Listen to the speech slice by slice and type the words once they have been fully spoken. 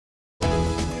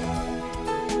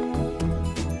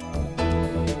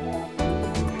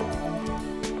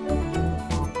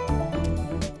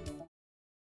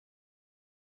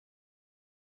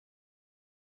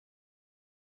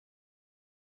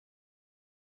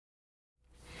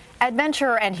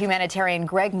Adventurer and humanitarian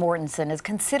Greg Mortensen is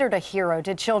considered a hero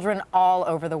to children all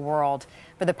over the world.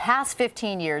 For the past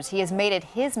 15 years, he has made it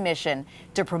his mission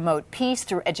to promote peace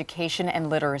through education and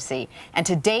literacy. And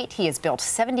to date, he has built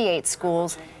 78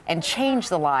 schools and changed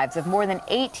the lives of more than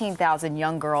 18,000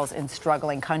 young girls in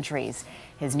struggling countries.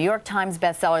 His New York Times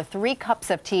bestseller, 3 Cups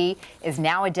of Tea, is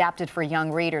now adapted for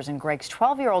young readers, and Greg's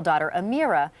 12-year-old daughter,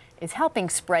 Amira, is helping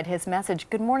spread his message.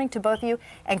 Good morning to both of you,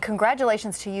 and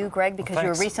congratulations to you, Greg, because you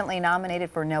were recently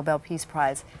nominated for a Nobel Peace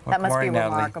Prize. That must be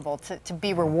remarkable to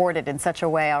be rewarded in such a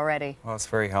way already. Well, it's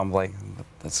very humbling.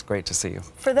 That's great to see you.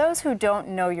 For those who don't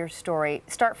know your story,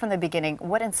 start from the beginning.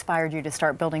 What inspired you to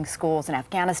start building schools in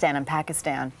Afghanistan and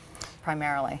Pakistan,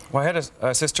 primarily? Well, I had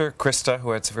a sister, Krista,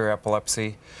 who had severe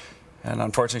epilepsy, and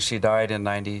unfortunately she died in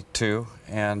 '92.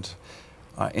 And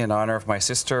in honor of my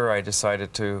sister, I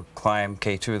decided to climb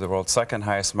K2, the world's second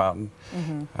highest mountain.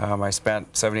 I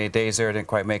spent 78 days there, didn't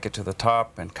quite make it to the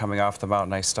top, and coming off the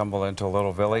mountain I stumbled into a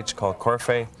little village called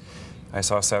Corfe. I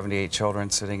saw 78 children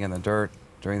sitting in the dirt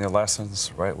during their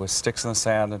lessons, right, with sticks in the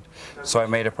sand, and so I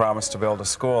made a promise to build a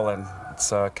school, and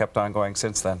it's kept on going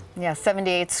since then. Yeah,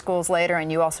 78 schools later,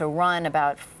 and you also run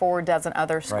about 4 dozen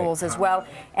other schools as well.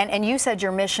 And you said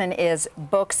your mission is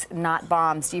books, not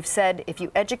bombs. You've said if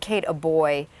you educate a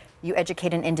boy, you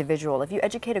educate an individual. If you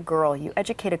educate a girl, you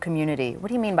educate a community. What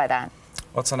do you mean by that?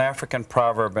 Well, it's an African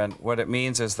proverb, and what it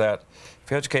means is that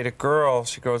if you educate a girl,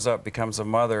 she grows up, becomes a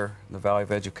mother, the value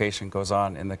of education goes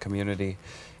on in the community.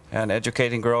 And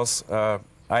educating girls,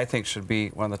 I think, should be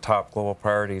one of the top global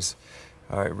priorities.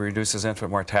 It reduces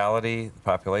infant mortality,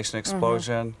 population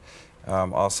explosion,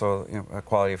 also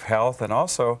quality of health, and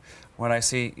also when I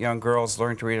see young girls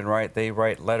learn to read and write, they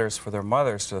write letters for their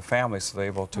mothers to the family so they're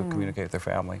able to communicate with their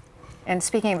family. And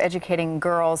speaking of educating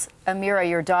girls, Amira,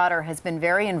 your daughter, has been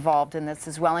very involved in this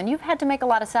as well, and you've had to make a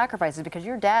lot of sacrifices because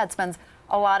your dad spends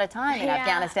a lot of time in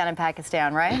Afghanistan and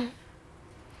Pakistan, right?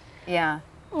 Yeah.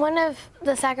 One of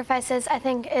the sacrifices, I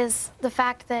think, is the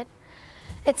fact that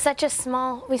it's such a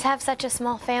small, we have such a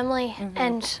small family,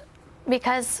 and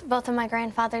because both of my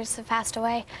grandfathers have passed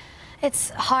away, it's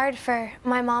hard for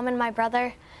my mom and my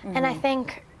brother, and I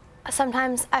think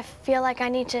sometimes I feel like I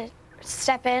need to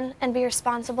step in and be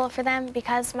responsible for them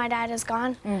because my dad is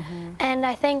gone, and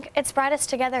I think it's brought us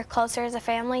together closer as a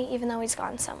family, even though he's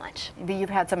gone so much. You've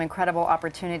had some incredible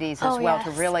opportunities as well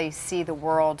to really see the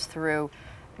world through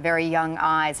very young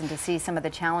eyes and to see some of the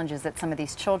challenges that some of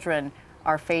these children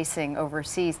are facing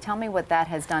overseas. Tell me what that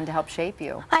has done to help shape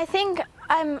you. I think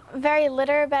I'm very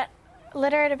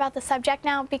literate about the subject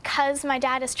now because my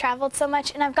dad has traveled so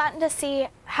much, and I've gotten to see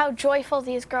how joyful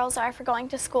these girls are for going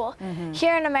to school.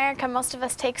 Here in America, most of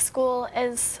us take school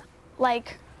as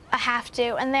like a have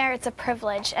to, and there it's a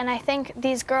privilege, and I think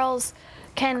these girls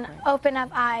can open up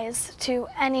eyes to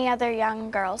any other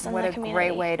young girls in the community. What a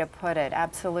great way to put it,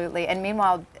 absolutely. And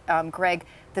meanwhile, Greg,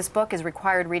 this book is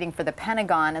required reading for the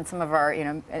Pentagon and some of our,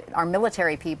 our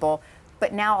military people,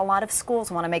 but now a lot of schools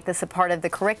want to make this a part of the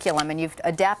curriculum, and you've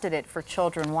adapted it for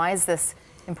children. Why is this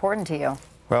important to you?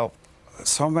 Well,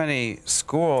 so many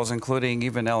schools, including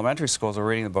even elementary schools, are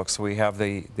reading the book. So we have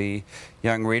the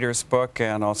young readers book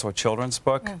and also a children's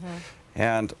book,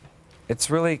 and it's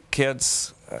really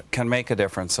kids can make a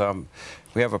difference.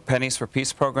 We have a Pennies for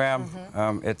Peace program.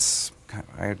 It's,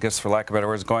 I guess for lack of better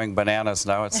words, going bananas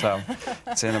now. It's,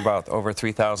 it's in about over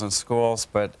 3,000 schools,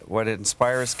 but what it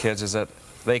inspires kids is that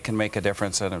they can make a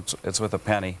difference, and it's with a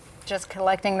penny. Just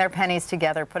collecting their pennies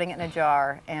together, putting it in a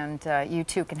jar, and you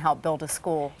too can help build a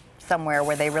school somewhere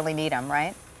where they really need them,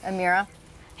 right, Amira?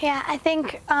 Yeah, I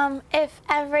think if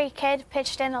every kid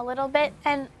pitched in a little bit,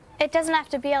 and it doesn't have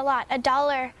to be a lot,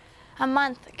 $1 a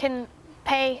month can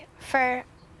pay for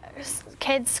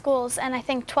kids' schools, and I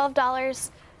think $12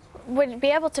 would be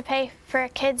able to pay for a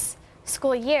kid's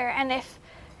school year. And if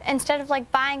instead of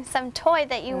like buying some toy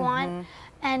that you want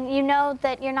and you know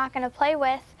that you're not going to play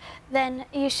with, then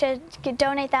you should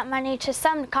donate that money to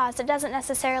some cause. It doesn't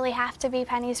necessarily have to be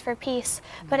Pennies for Peace,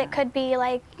 but it could be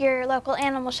like your local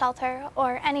animal shelter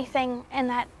or anything in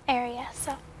that area.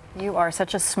 So. You are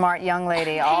such a smart young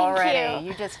lady already.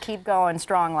 You just keep going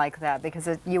strong like that because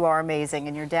you are amazing,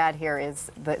 and your dad here is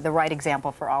the right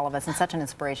example for all of us and such an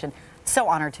inspiration. So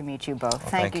honored to meet you both. Well,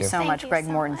 thank you so much, Greg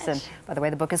Mortensen. By the way,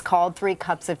 the book is called 3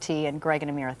 Cups of Tea, and Greg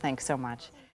and Amira, thanks so much.